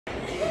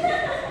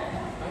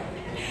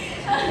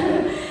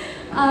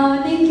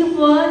Thank you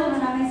po.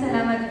 Maraming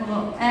salamat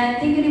po. And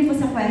thank you rin po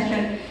sa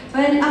question.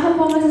 Well, ako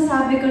po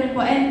masasabi ko rin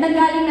po, and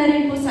nagaling na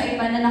rin po sa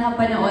iba na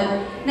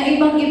nakapanood, na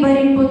ibang-iba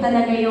rin po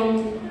talaga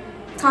yung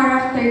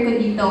character ko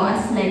dito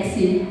as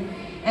Lexi.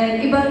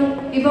 And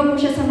iba po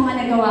siya sa mga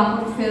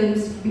nagawa kong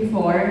films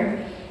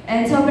before.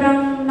 And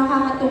sobrang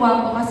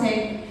nakakatuwa po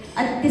kasi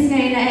at least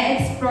ngayon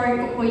na-explore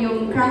ko po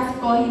yung craft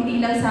ko,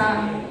 hindi lang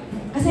sa...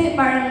 Kasi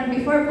parang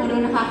before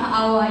puro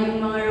nakakaawa yung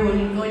mga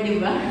role ko,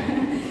 di ba?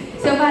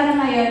 So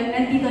parang ngayon,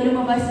 nandito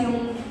lumabas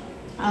yung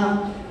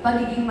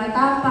pagiging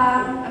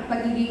matapang, at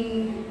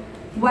pagiging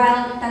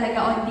wild talaga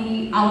on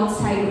the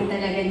outside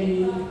talaga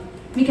ni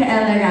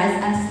Micaela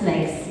Raz as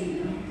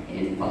Lexi.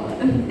 Yun po.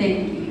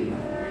 Thank you.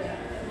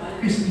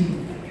 Christine.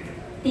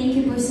 Thank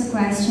you po sa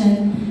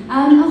question.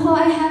 Ako,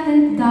 I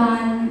haven't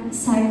done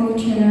psycho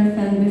thriller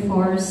film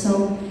before,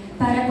 so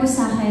para po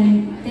sa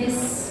akin,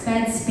 this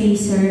bed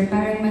spacer,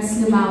 parang mas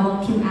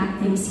lumawak yung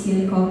acting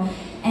skill ko.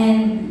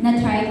 And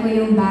na-try ko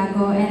yung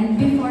bago. And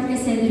before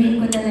kasi, dream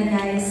ko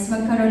talaga is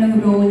magkaroon ng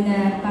role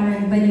na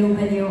parang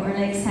baliw-baliw or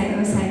like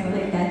psycho-psycho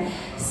like that.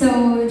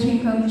 So, dream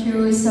come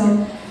true.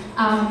 So,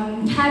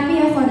 happy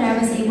ako that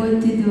I was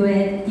able to do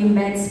it, yung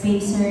bed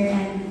spacer,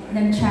 and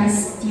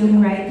nag-trust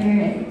yung writer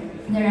and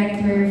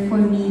director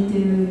for me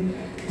to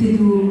do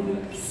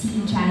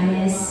si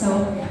Janice.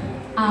 So,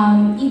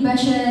 iba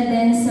siya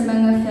din sa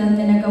mga film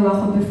na nagawa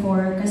ko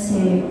before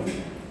kasi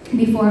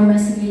before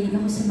mas nagiging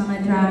ako sa mga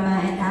drama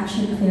and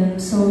action film.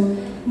 So,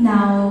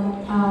 now,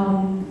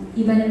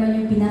 iba naman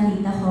yung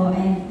pinakita ko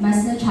and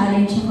mas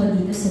na-challenge ako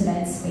dito sa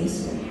bed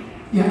spacer.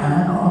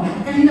 Yeah, oo.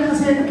 Kanina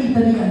kasi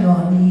nakita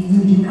ni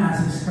Eugene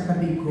Asis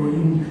katabi ko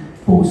yung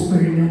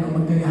poster niya na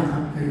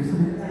magkayakap kayo. So,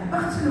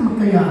 bakit sila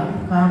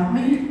magkayakap?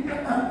 May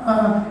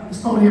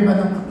istorya ba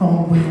ng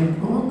katomboy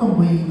o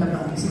tomboy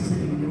tatangisig sa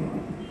inyo?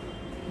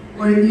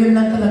 Or yun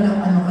lang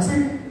talagang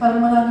kasi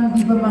parang maraming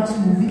di ba Max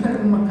movie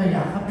talagang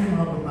magkayakap yung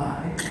mga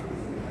babae.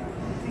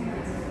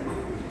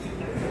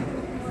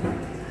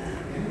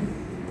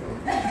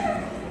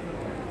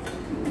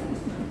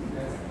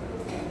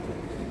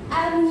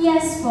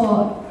 Yes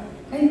po.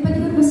 Ay,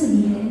 pwede ko ba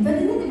sabihin?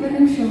 Pwede na diba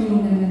nag-show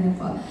yung naman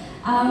po?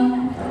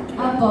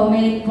 Apo,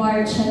 may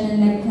part siya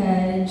na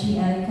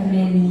nagka-GL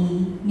kami ni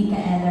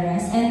Micaela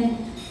Raz. And,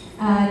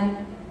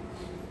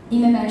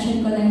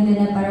 i-mention ko lang din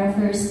na parang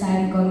first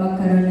time ko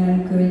magkaroon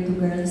ng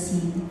girl-to-girl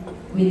scene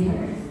with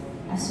her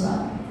as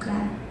well.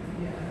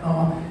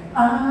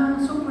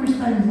 So first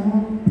time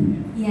mo?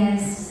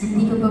 Yes,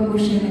 hindi ko pa po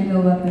siya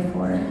nagawa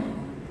before.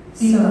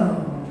 So,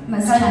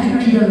 mas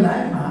challenging. In real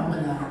life,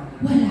 wala.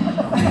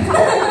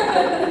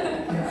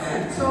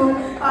 So,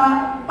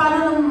 paano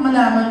nang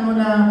malaman mo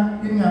na,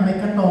 yun nga, may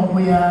katombo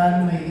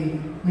yan,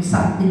 may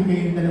something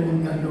kayong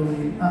dalawang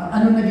gagawin?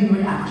 Ano naging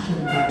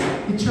reaction ba?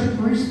 It's your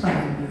first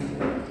time.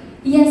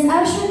 Yes,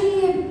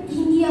 actually,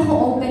 hindi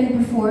ako open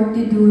before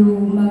to do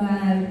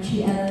mga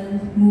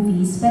GL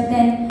movies. But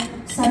then,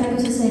 sabi ko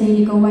sa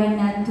sarili ko, why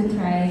not to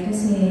try?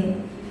 Kasi,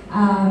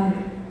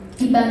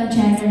 ibang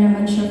genre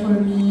naman siya for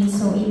me.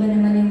 So, iba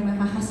naman yung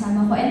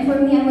makakasama ko. And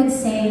for me, I would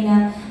say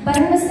na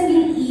parang mas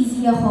naging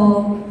easy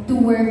ako to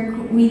work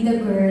with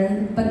the girl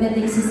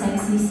pagdating sa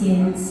sexy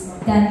scenes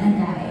than a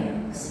guy.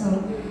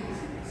 So,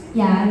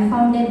 yeah, I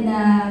found it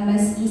na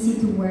mas easy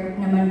to work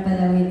naman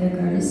pala with the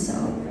girls.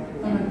 So,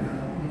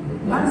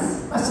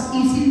 Mas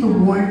easy to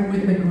work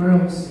with the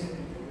girls.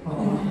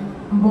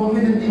 Ang bongga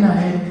ng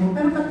tinahid mo.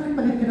 Pero ba't may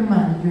palit ka ng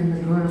manager na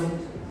girl?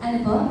 Ano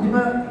po? Di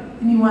ba,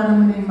 iniwanan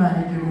mo na yung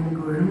manager ng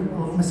girl?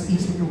 O mas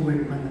easy to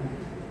work man?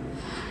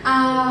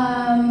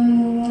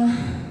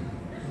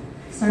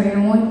 Sorry, I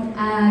won't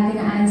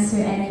gonna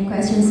answer any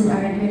questions that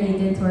aren't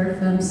related to our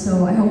film,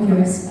 so I hope you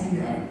respect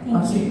that.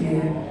 Thank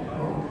you.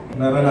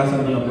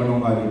 Naranasan ko na po nung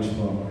college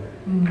po.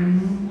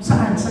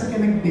 Saan? Saan ka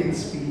nag-bed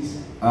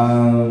space?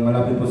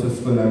 Malapit po sa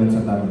school namin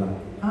sa Tarlac.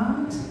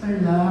 Sa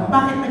Tarlac.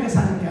 Bakit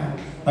taga-saan ka?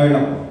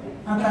 Tarlac po.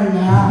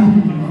 Tarlac.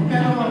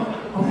 Pero,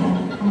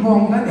 ang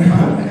bongga, di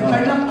ba?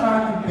 Tarlac ka,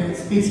 nag-bed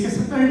space ka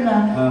sa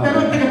Tarlac. Pero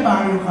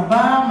taga-barrio ka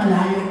ba?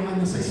 Malayo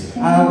naman sa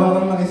school?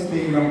 Bakit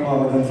nakistay lang po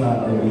ako dun sa...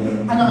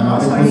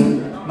 Sorry?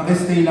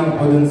 Nakistay lang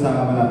po dun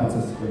sa malapit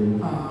sa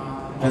school.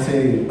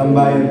 Kasi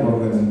tambayan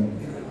po, ganun.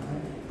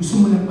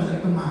 Gusto mo lang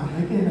pala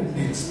tumamay, kaya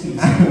nag-bed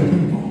space.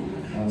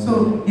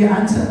 So, the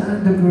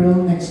answer, the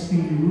girl next to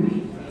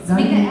you?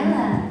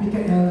 Micaela.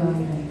 Micaela.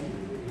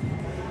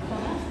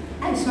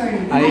 I'm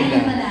sorry. Ayla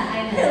pala.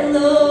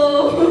 Hello!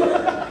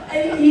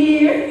 I'm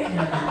here.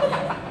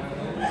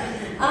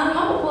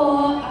 Ako po,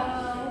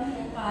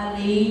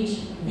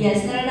 college.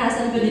 Yes,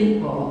 naranasan ko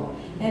din po.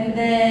 And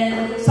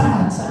then...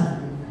 Saan?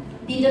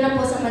 Dito na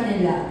po sa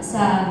Manila.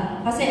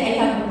 Kasi I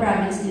have a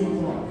province din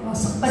po.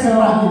 Sa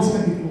province ka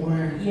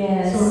before?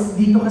 Yes. So,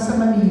 dito ka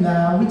sa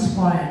Manila, which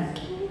part?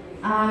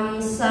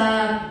 Sa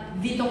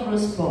Vito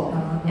Cruz po.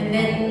 And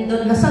then,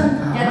 doon...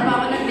 Lasal ka? Yan pa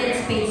ako ng-bed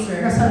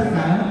spacer. Lasal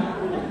ka?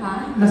 Ha?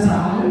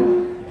 Lasal?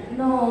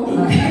 No.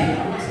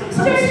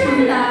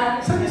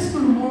 Saan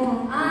school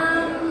mo?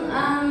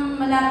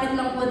 Malapit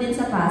lang po din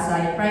sa Pasay.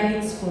 Pasay,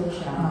 private school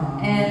siya.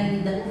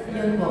 And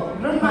yun po,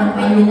 Bermas,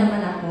 pwede naman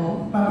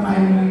ako. Para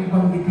ayaw mo yung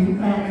banggitin,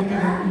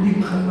 hindi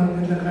mo kang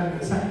maganda ka.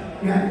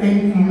 Yan,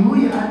 thank you.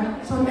 Yan.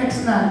 So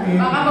next natin.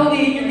 Baka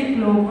bawiin yung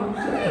diploma.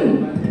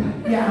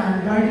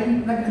 Yan,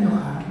 darling, nag-ano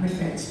ka?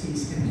 Nag-pet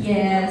space ka.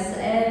 Yes,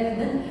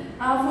 and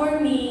for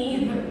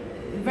me,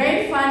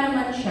 very fun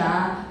naman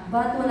siya,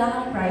 but wala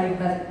kang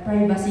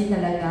privacy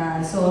talaga.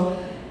 So,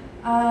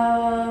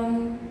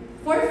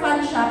 for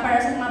fun siya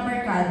para sa mga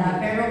barkada,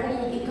 pero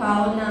kung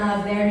ikaw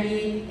na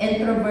very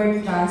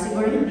introvert ka,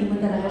 siguro hindi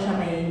mo talaga siya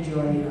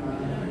ma-enjoy.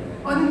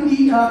 O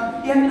hindi,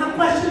 yan, ang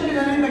question nyo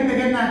na rin,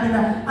 nagdagan natin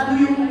na ano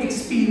yung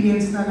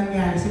experience na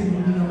nangyari sa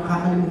hindi nyo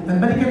makakalimutan.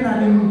 Balikan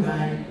natin yung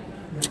guy.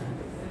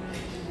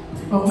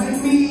 Oh, may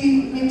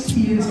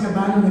experience ka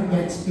ba nung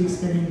nag-get space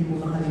ka na hindi mo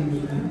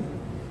makalimutan?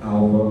 Ako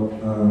po,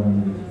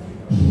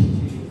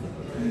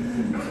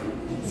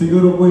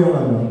 siguro po yung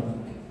ano,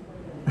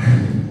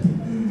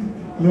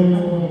 nung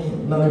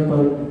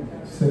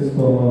nakipag-sex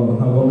po ako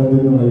habang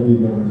nandun yung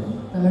kaibigan.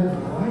 Talaga?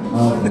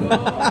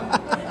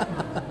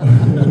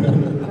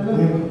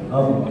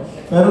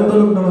 Pero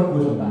tulog naman po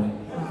siya.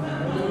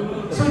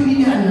 So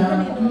hindi niya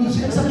alam?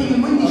 Sa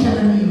tingin mo hindi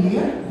siya nanginig?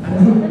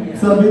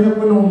 Sabi na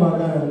po nung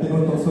umaga,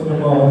 tinutokso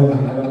niyo po ako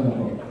ng alam na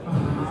po.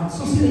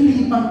 So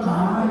sinilipan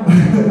ka?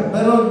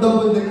 Pero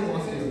double deck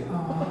po kasi.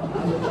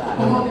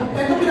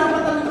 Ito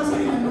pinapatanong kasi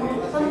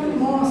tanong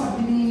mo,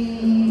 sabi ni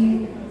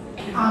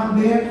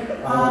Amber,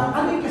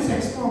 ano yung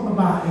sex mo?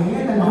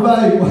 Babae?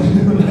 Babae po.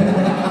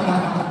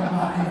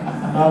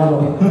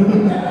 Babae.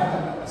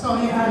 So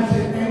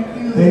i-answer, thank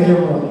you. Thank you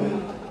po.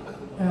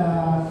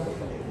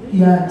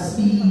 Yan,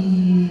 si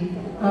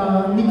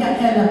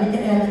Micaela,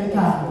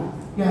 ikaw.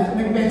 Yeah,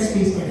 nag-bed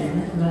space ka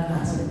rin,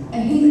 naranasan.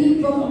 Hindi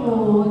pa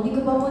po, hindi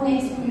ko pa po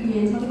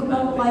na-experience, hindi ko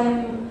pa po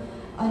kayang,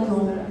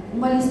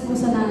 umalis po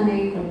sa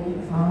nanay ko.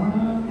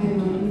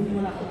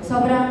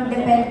 Sobrang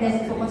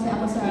dependent po kasi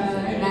ako sa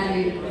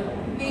nanay ko.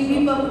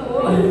 Baby pa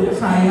po.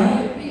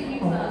 Sayang.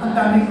 Ang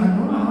daming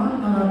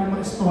ang daming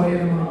mga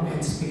istorya ng mga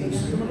bed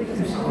space.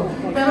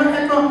 Pero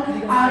ito,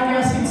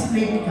 Arya, since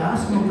late ka,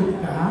 sumagot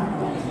ka.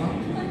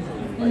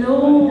 Hello!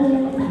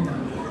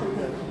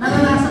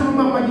 Naranasan mo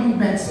ba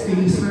maging bed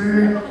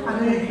spacer?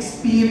 Ano yung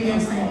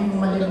experience na hindi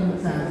mo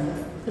malimutan?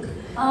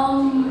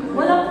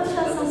 Wala po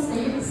siya sa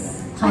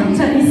States. Sorry?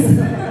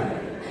 Chinese.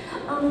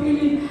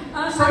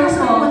 Sorry,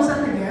 what's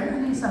that again?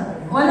 Ano yung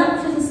sabi? Wala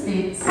po siya sa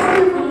States.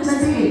 From the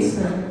States?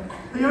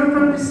 You're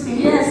from the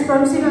States? Yes,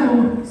 from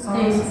Cebu.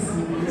 States.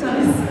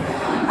 Sorry.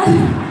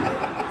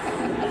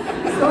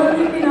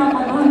 Sorry,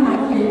 pinapanood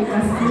ako eh.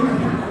 Kasi...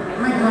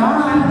 Oh my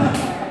God!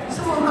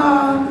 So,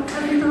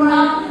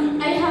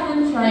 I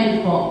haven't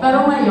tried po.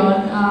 Pero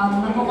ngayon,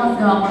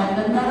 napukondo ako.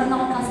 Meron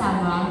akong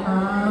kasama.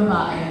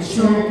 Babae.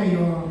 Sure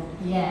kayo?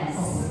 Yes.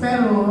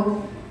 Pero,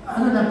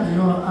 ano na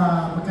kayo?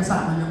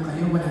 Magkasama lang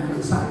kayo? Wala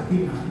nang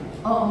something, ha?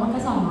 Oo,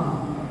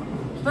 magkasama.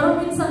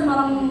 Pero minsan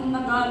parang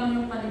nag-ano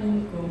yung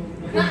paningin ko.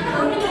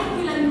 Pero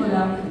pinakilan ko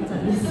lang.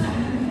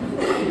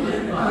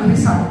 May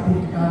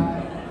something ka.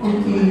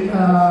 Okay,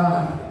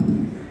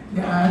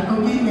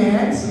 okay,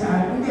 next.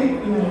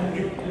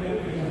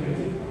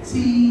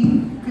 Si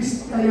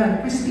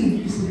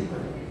Christine.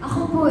 Ako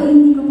po,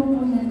 hindi ko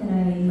po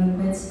na-try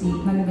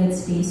mag-bed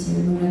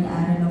spacer nung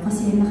nag-aaral ako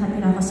kasi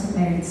nakatira ko sa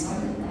parents ko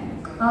at time.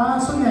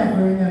 So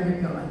never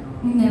ka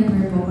Never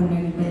po ako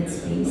nag-bed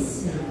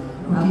space.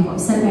 Okay.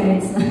 Sa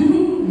parents lang.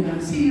 Yeah.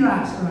 Si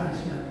Rash.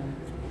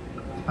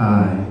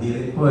 Hindi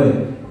rin po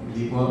eh.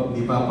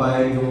 Hindi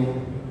papayag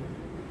yung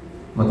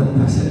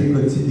matanda sa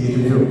likod si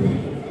Tito Joe.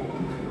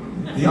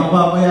 Hindi ako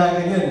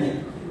papayagan yan.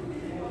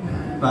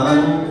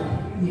 Parang,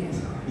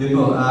 yun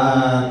po,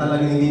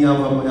 talagang hindi niya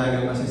ako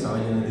papayagan kasi sa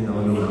kanya na din ako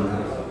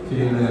lumakas. So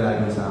yun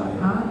nagalaga sa akin.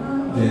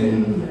 Then,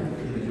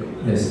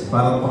 yes,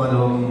 parang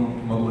pangalawang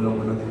magulang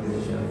ko na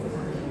din siya.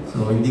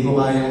 So hindi ko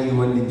kayang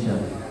iwan din siya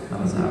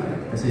para sa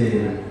akin. Kasi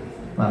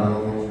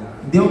parang,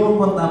 hindi ako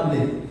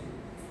komportable.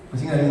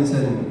 Kasi nga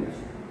minsan,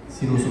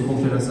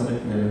 sinusupong siya ng sakit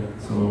niya.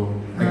 So,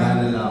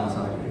 nag-aalala ako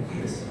sa akin.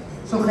 Yes.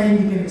 So kaya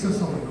hindi ka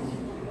nagsosolo?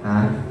 Ha?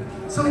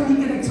 So hindi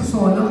ka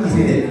nagsosolo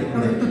kasi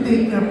to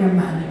take care of your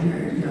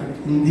manager. Yeah.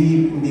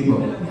 Hindi po.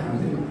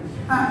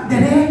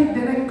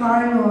 Direk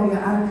Carlo,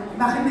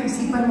 bakit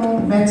naisipan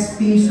mo bed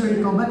spacer?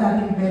 Ikaw ba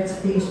dating bed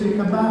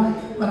spacer ka ba?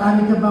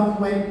 Marami ka bang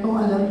kwento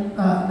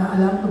na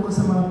alam tungkol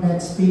sa mga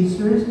bed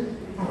spacers?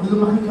 O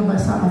lumaki ka ba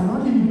sa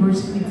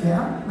university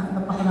kaya?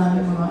 Napakarami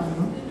mga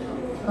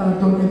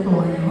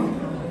dormitory, no?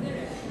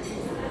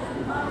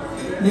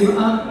 Di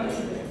ba,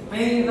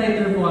 may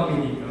writer po kami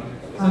dito.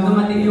 So,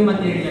 dumating yung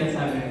material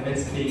sa amin, bed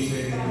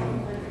spacer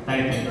yung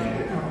title.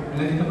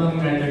 Nandito bang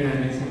writer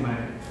namin si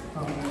Matt?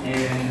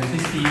 And si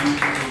Steve.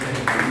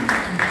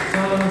 So,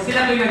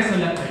 sila ko yung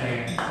nagsulat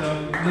talaga.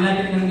 So,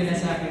 malapit lang nila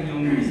sa akin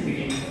yung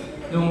script.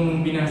 Nung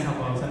binasa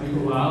ko, sabi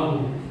ko,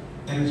 wow,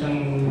 meron siyang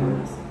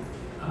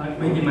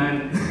may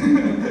demand.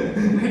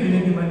 May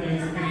dinademand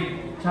yung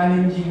script.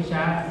 Challenging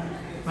siya.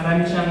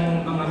 Marami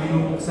siyang mga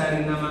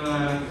binubuksan na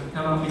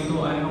mga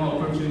pintuan, mga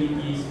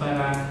opportunities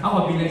para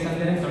ako bilang isang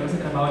director kasi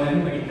trabaho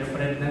namin mag-interpret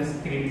read ng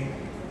script.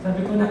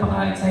 Sabi ko,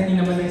 napaka-exciting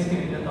naman ng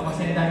script na to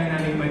kasi dami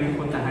namin pwedeng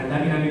puntahan,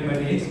 dami namin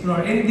pwedeng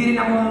explore. And hindi rin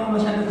ako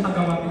masyadong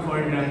nakagawa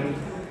before ng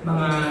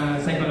mga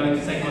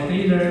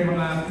psycho-thriller,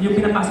 yung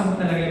pinapasok ko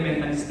talaga yung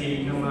mental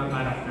state ng mga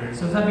characters.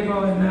 So sabi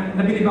ko,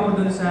 nabilib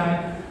ako dun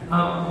sa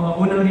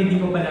unang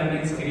reading ko pa lang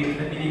ng script,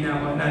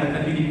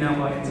 nabilib na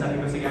ako, and sabi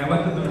ko, sige, I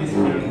want to do this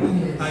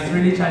film. It's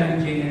really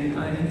challenging,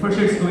 and for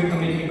sure it's going to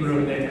make me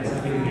grow then as a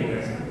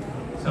filmmaker.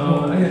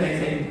 So, ayun,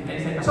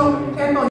 excited ako. So,